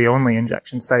Insight was the only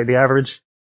injection site. The average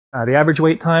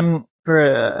wait time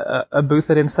for a booth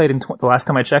at Insight the last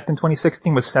time I checked in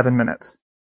 2016 was 7 minutes.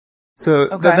 So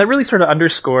that really sort of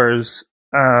underscores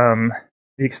the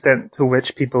extent to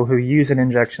which people who use an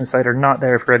injection site are not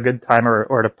there for a good time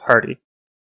or to party.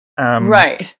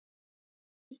 Right.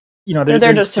 You know, they're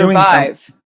there to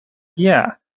survive.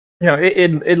 Yeah. You know,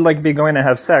 it'd like be going to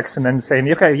have sex and then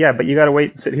saying, okay, yeah, but you gotta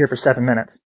wait and sit here for 7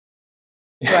 minutes.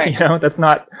 Right. You know, that's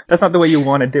not the way you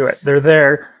want to do it. They're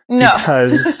there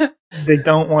because they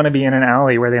don't want to be in an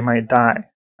alley where they might die.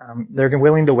 They're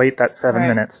willing to wait that 7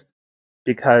 minutes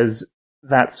because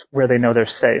that's where they know they're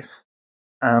safe.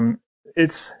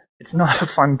 It's not a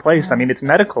fun place. I mean, it's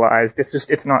medicalized.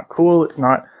 It's not cool. It's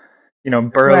not,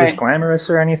 Burroughs glamorous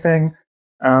or anything.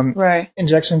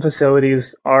 Injection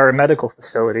facilities are medical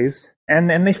facilities,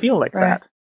 and they feel like Right. that.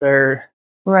 They're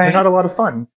Right. not a lot of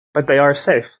fun, but they are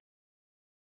safe.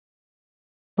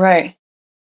 Right.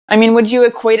 I mean, would you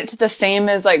equate it to the same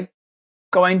as like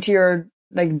going to your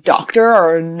like doctor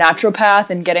or naturopath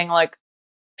and getting like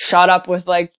shot up with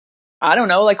like, I don't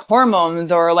know, like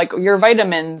hormones or like your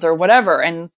vitamins or whatever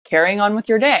and carrying on with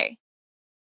your day?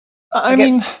 I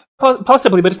mean,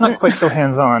 possibly, but it's not quite so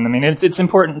hands-on. I mean, it's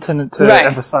important to Right.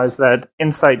 emphasize that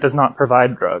Insight does not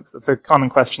provide drugs. That's a common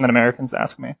question that Americans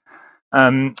ask me.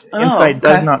 Insight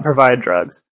does not provide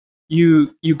drugs.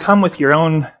 You come with your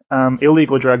own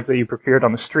illegal drugs that you procured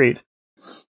on the street,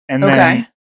 and then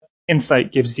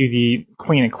Insight gives you the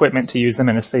clean equipment to use them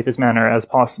in as safe as manner as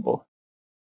possible.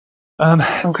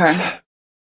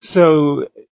 So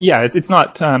yeah, it's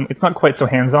not quite so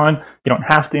hands-on. You don't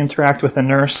have to interact with a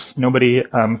nurse. Nobody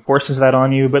forces that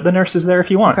on you, but the nurse is there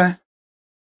if you want.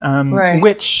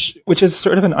 Which is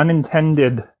sort of an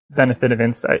unintended benefit of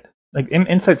Insight. Like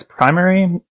Insight's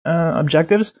primary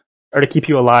objectives are to keep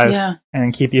you alive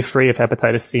and keep you free of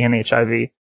hepatitis C and HIV.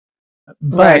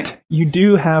 But you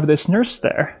do have this nurse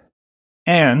there,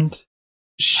 and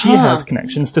she has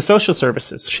connections to social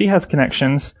services. She has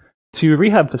connections to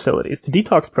rehab facilities, to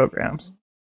detox programs.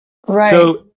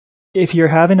 So if you're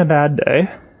having a bad day,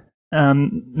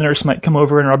 the nurse might come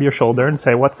over and rub your shoulder and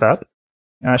say, "What's up?"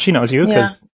 She knows you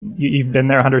because you've been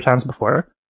there 100 times before.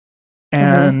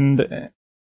 And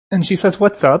she says,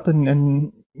 "What's up?"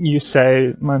 And you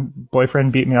say, "My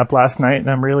boyfriend beat me up last night and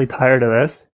I'm really tired of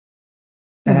this."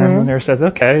 And the nurse says,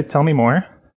 "Okay, tell me more."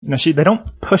 You know, they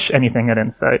don't push anything at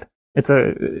Insight.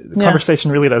 The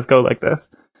conversation really does go like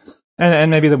this.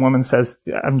 And maybe the woman says,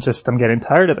 I'm getting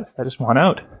tired of this. I just want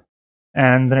out."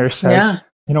 And the nurse says,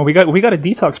 "You know, we got a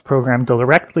detox program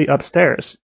directly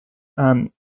upstairs."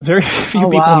 Very few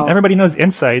people, everybody knows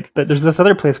Insight, but there's this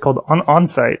other place called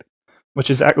Onsite, which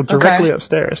is directly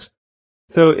upstairs.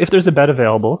 So if there's a bed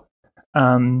available,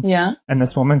 and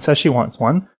this woman says she wants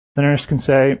one, the nurse can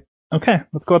say, "Okay,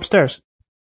 let's go upstairs."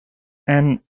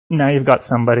 And now you've got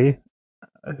somebody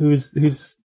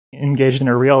who's engaged in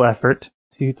a real effort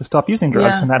to stop using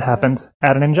drugs, and that happened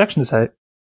at an injection site.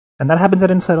 And that happens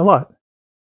at Insight a lot.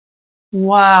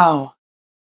 Wow.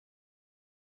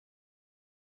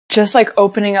 Just like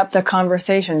opening up the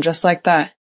conversation, just like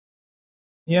that.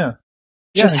 Yeah.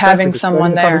 Just having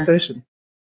someone there. Conversation.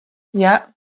 Yeah.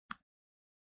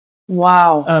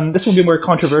 Wow. This will be more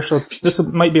controversial. This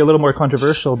might be a little more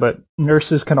controversial, but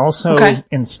nurses can also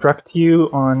instruct you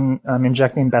on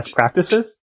injecting best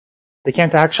practices. They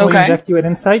can't actually inject you at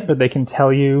Insight, but they can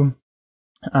tell you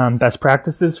best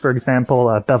practices. For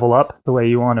example, bevel up, the way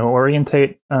you want to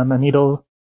orientate a needle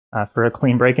for a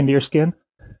clean break into your skin.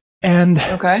 And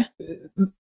a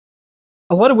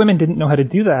lot of women didn't know how to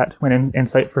do that when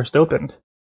Insight first opened.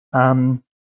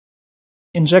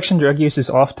 Injection drug use is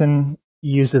often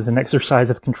used as an exercise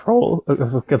of control against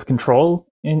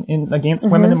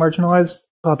women in marginalized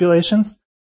populations.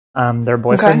 Their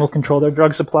boyfriend will control their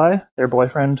drug supply. Their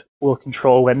boyfriend will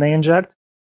control when they inject.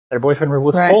 Their boyfriend will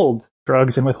withhold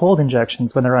drugs and withhold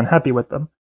injections when they're unhappy with them.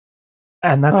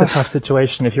 And that's a tough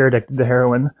situation if you're addicted to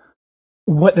heroin.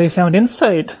 What they found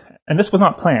Insight, and this was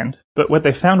not planned, but what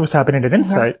they found was happening at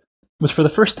Insight was for the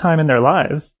first time in their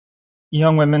lives,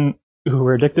 young women who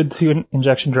were addicted to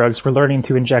injection drugs were learning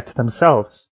to inject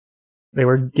themselves. They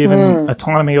were given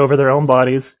autonomy over their own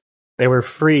bodies. They were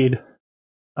freed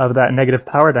of that negative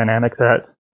power dynamic that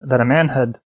a man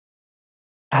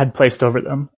had placed over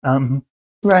them.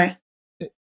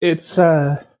 It's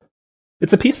a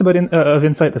piece about of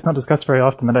Insight that's not discussed very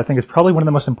often that I think is probably one of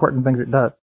the most important things it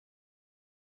does.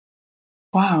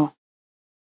 Wow.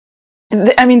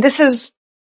 I mean, this is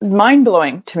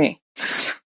mind-blowing to me.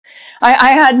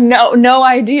 I had no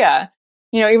idea.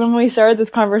 You know, even when we started this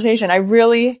conversation, I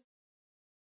really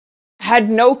had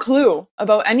no clue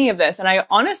about any of this. And I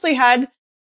honestly had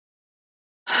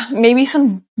maybe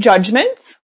some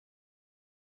judgments.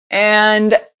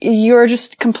 And you're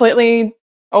just completely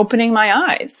opening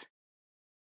my eyes.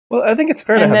 Well, I think it's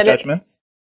fair to have judgments.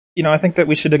 You know, I think that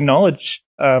we should acknowledge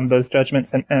those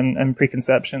judgments and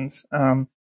preconceptions. And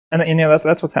you know,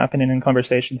 that's what's happening in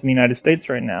conversations in the United States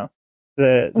right now.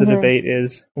 The debate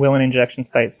is, will an injection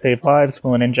site save lives?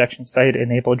 Will an injection site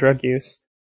enable drug use?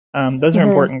 Those are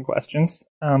important questions.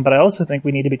 But I also think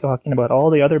we need to be talking about all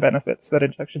the other benefits that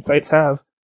injection sites have.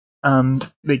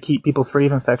 They keep people free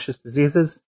of infectious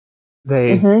diseases.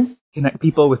 They connect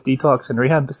people with detox and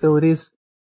rehab facilities.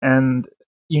 And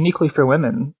uniquely for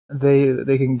women,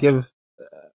 they can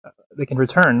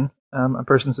return a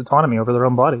person's autonomy over their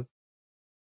own body.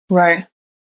 Right.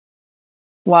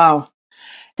 Wow.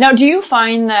 Now, do you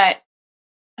find that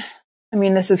I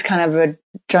mean, this is kind of a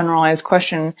generalized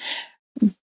question,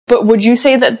 but would you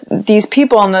say that these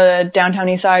people on the downtown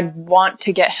east side want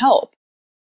to get help?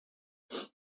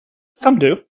 Some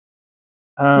do.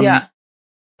 Yeah.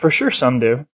 For sure some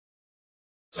do.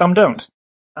 Some don't.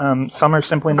 Some are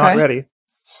simply not ready.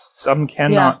 Some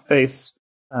cannot face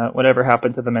whatever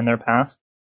happened to them in their past.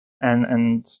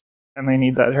 And they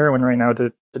need that heroin right now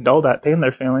to dull that pain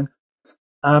they're feeling.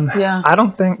 I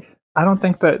don't think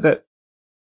that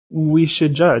we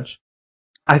should judge.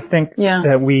 I think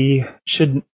that we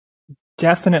should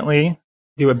definitely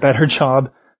do a better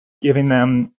job giving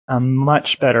them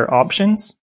much better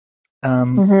options.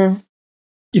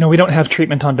 You know, we don't have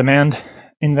treatment on demand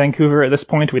in Vancouver at this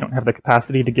point. We don't have the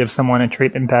capacity to give someone a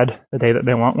treatment bed the day that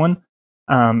they want one.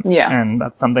 And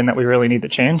that's something that we really need to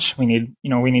change. We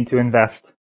need to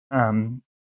invest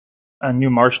a new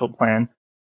Marshall Plan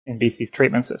in BC's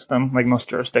treatment system, like most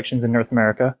jurisdictions in North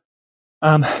America.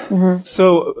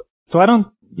 So I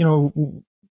don't,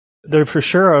 there for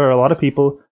sure are a lot of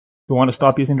people who want to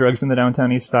stop using drugs in the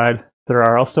downtown east side. There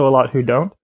are also a lot who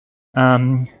don't.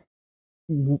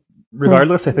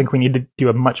 Regardless, I think we need to do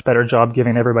a much better job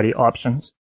giving everybody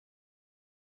options.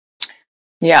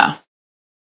 Yeah.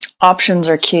 Options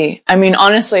are key. I mean,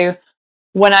 honestly,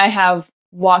 when I have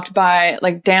walked by,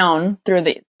 like down through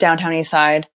the downtown east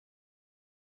side,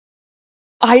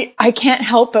 I can't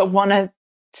help but want to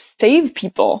save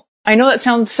people. I know that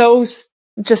sounds so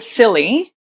just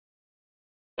silly,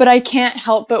 but I can't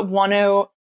help but want to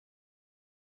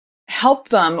help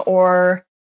them,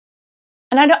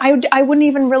 and I wouldn't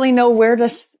even really know where to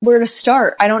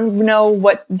start. I don't know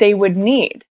what they would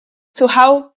need. So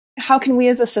how can we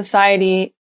as a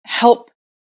society help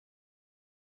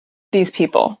these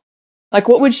people? Like,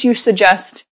 what would you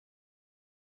suggest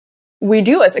we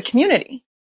do as a community?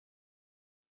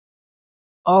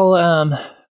 I'll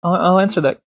answer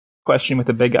that question with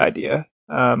a big idea.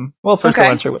 First I'll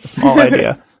answer it with a small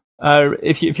idea.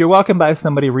 If you're walking by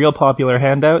somebody, real popular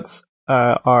handouts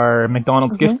are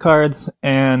McDonald's gift cards,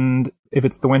 and if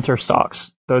it's the winter,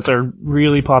 socks. Those are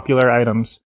really popular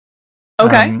items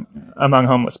among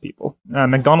homeless people.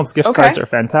 McDonald's gift cards are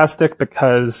fantastic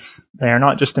because they are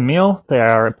not just a meal, they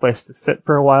are a place to sit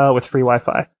for a while with free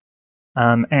Wi-Fi.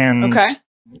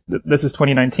 This is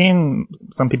 2019.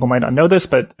 Some people might not know this,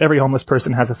 but every homeless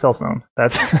person has a cell phone.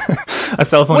 That's a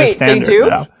cell phone is standard. They do?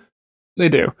 Now. They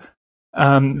do.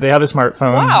 They have a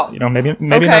smartphone. Wow.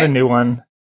 Maybe not a new one.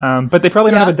 But they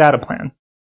probably don't have a data plan.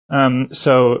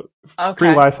 So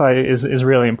free Wi-Fi is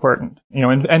really important.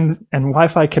 And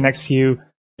Wi-Fi connects you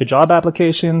to job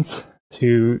applications,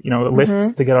 to,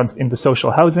 lists to get into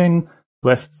social housing,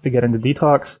 lists to get into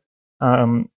detox.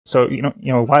 So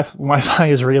Wi-Fi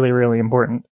is really, really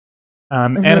important.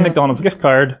 And a McDonald's gift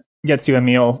card gets you a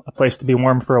meal, a place to be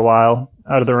warm for a while,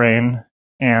 out of the rain,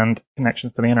 and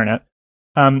connections to the internet.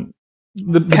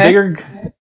 The bigger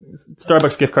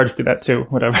Starbucks gift cards do that too,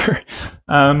 whatever.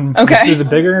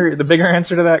 The bigger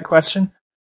answer to that question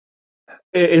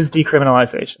is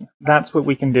decriminalization. That's what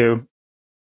we can do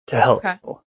to help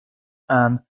people.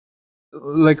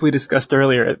 Like we discussed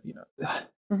earlier,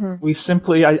 we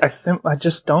simply, I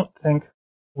just don't think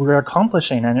we're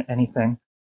accomplishing anything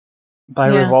by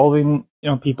revolving,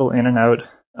 people in and out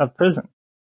of prison.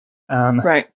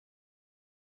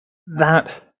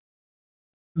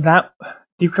 That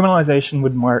decriminalization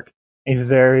would mark a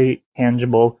very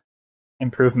tangible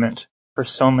improvement for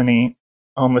so many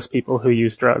homeless people who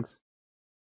use drugs.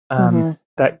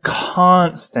 That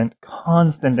constant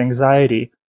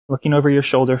anxiety, looking over your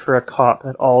shoulder for a cop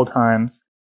at all times,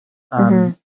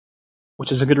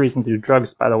 which is a good reason to do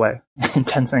drugs, by the way.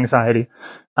 Intense anxiety.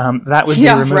 That would be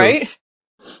removed. Right?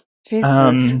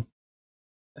 Jesus.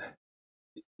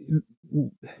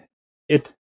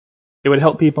 It would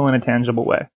help people in a tangible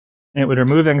way. It would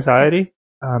remove anxiety.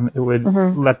 It would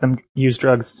let them use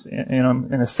drugs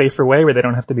in a safer way where they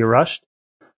don't have to be rushed.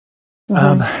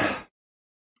 And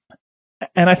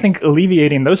I think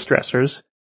alleviating those stressors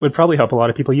would probably help a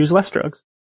lot of people use less drugs.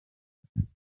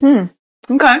 Okay.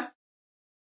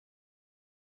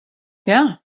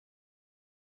 Yeah.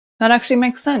 That actually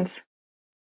makes sense.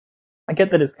 I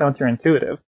get that it's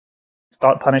counterintuitive.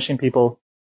 Stop punishing people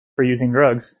for using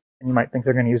drugs, and you might think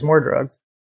they're going to use more drugs.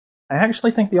 I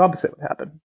actually think the opposite would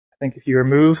happen. I think if you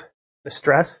remove the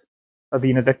stress of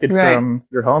being evicted from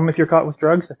your home if you're caught with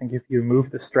drugs, I think if you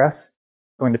remove the stress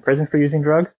going to prison for using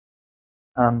drugs,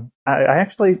 I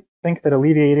actually think that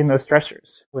alleviating those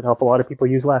stressors would help a lot of people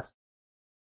use less.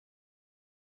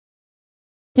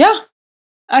 Yeah.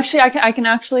 Actually, I can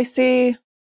actually see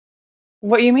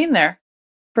what you mean there.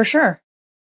 For sure.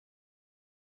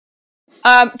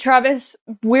 Travis,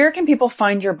 where can people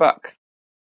find your book?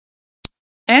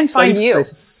 And find you.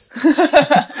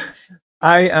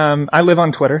 I live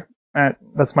on Twitter.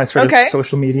 That's my sort of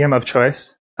social medium of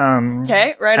choice.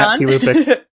 Okay, right on.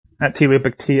 Lupick, at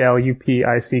Lupick,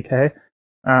 Tlupick.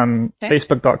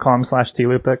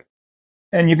 Facebook.com/Lupick.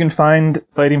 And you can find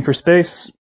Fighting for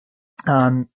Space.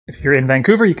 If you're in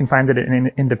Vancouver, you can find it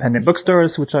in independent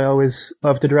bookstores, which I always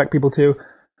love to direct people to.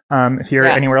 If you're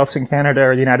anywhere else in Canada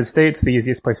or the United States, the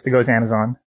easiest place to go is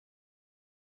Amazon.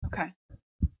 Okay.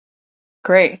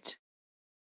 Great.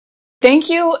 Thank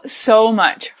you so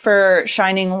much for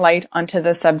shining light onto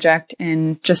the subject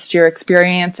and just your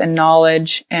experience and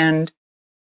knowledge and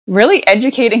really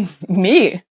educating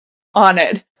me on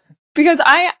it. Because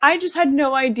I just had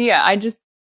no idea. I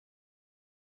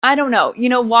don't know,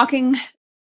 walking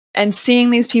and seeing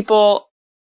these people,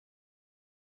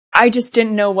 I just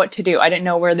didn't know what to do. I didn't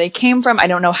know where they came from. I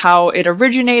don't know how it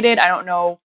originated. I don't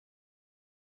know,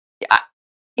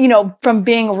 from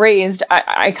being raised,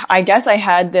 I guess I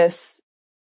had this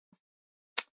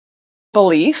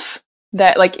belief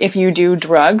that, like, if you do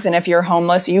drugs and if you're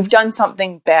homeless, you've done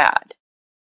something bad.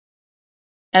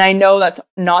 And I know that's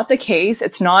not the case.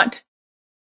 It's not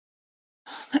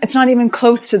even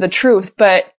close to the truth,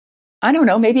 but I don't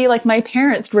know, maybe like my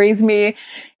parents raised me,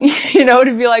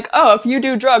 to be like, oh, if you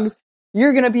do drugs,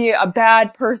 you're going to be a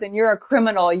bad person. You're a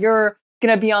criminal. You're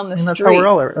going to be on the streets.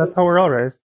 That's how we're all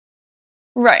raised.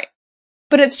 Right.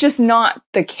 But it's just not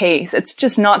the case. It's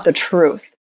just not the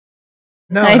truth.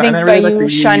 No, and I think by you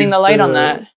shining the light on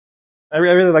that. I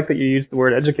really like that you used the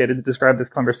word educated to describe this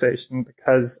conversation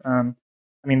because,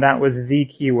 that was the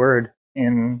key word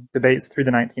in debates through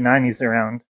the 1990s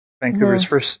around Vancouver's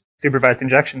first supervised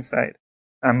injection site.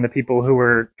 The people who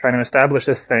were trying to establish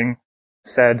this thing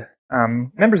said,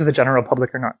 members of the general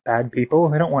public are not bad people.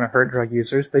 They don't want to hurt drug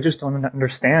users. They just don't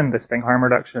understand this thing, harm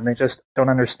reduction. They just don't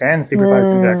understand supervised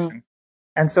injection.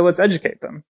 And so let's educate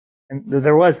them. And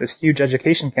there was this huge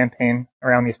education campaign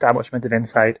around the establishment of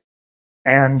Insight.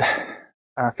 And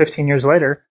 15 years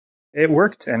later, it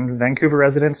worked, and Vancouver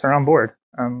residents are on board.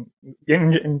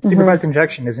 Supervised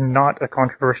injection is not a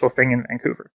controversial thing in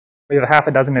Vancouver. We have half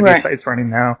a dozen of these sites running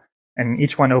now, and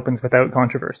each one opens without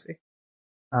controversy.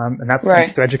 And that's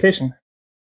thanks to education.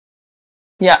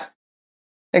 Yeah,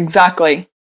 exactly.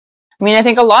 I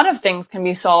think a lot of things can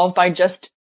be solved by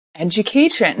just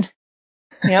education.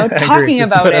 Talking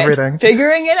about it,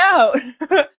 figuring it out.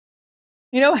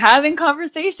 Having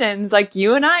conversations like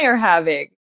you and I are having.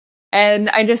 And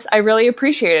I really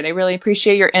appreciate it. I really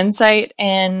appreciate your insight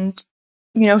and,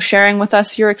 sharing with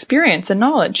us your experience and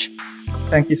knowledge.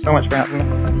 Thank you so much for having me.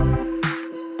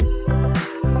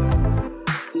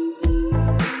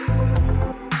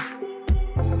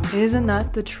 Isn't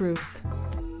that the truth?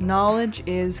 Knowledge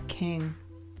is king.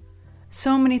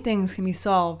 So many things can be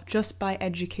solved just by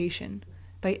education,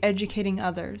 by educating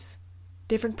others,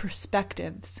 different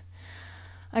perspectives.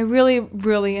 I really,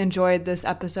 really enjoyed this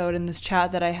episode and this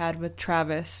chat that I had with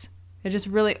Travis. It just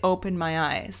really opened my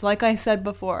eyes. Like I said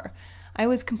before, I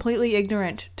was completely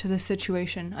ignorant to this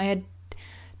situation. I had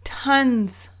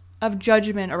tons of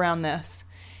judgment around this.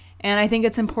 And I think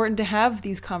it's important to have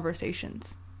these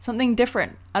conversations. Something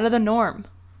different, out of the norm.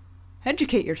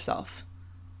 Educate yourself.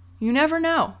 You never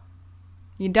know.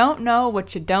 You don't know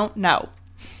what you don't know.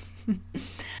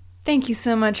 Thank you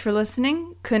so much for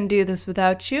listening. Couldn't do this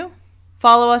without you.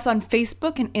 Follow us on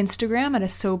Facebook and Instagram at A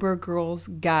Sober Girls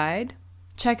Guide.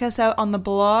 Check us out on the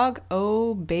blog.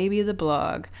 Oh, baby, the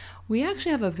blog. We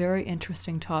actually have a very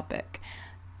interesting topic.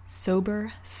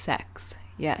 Sober sex.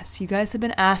 Yes, you guys have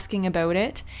been asking about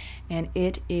it, and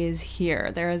it is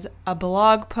here. There is a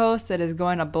blog post that is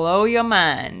going to blow your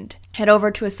mind. Head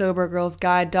over to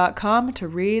asobergirlsguide.com to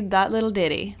read that little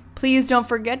ditty. Please don't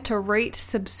forget to rate,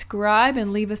 subscribe,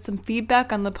 and leave us some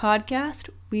feedback on the podcast.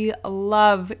 We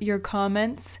love your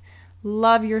comments,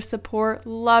 love your support,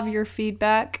 love your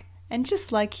feedback, and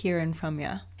just like hearing from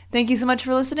you. Thank you so much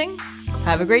for listening.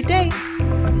 Have a great day.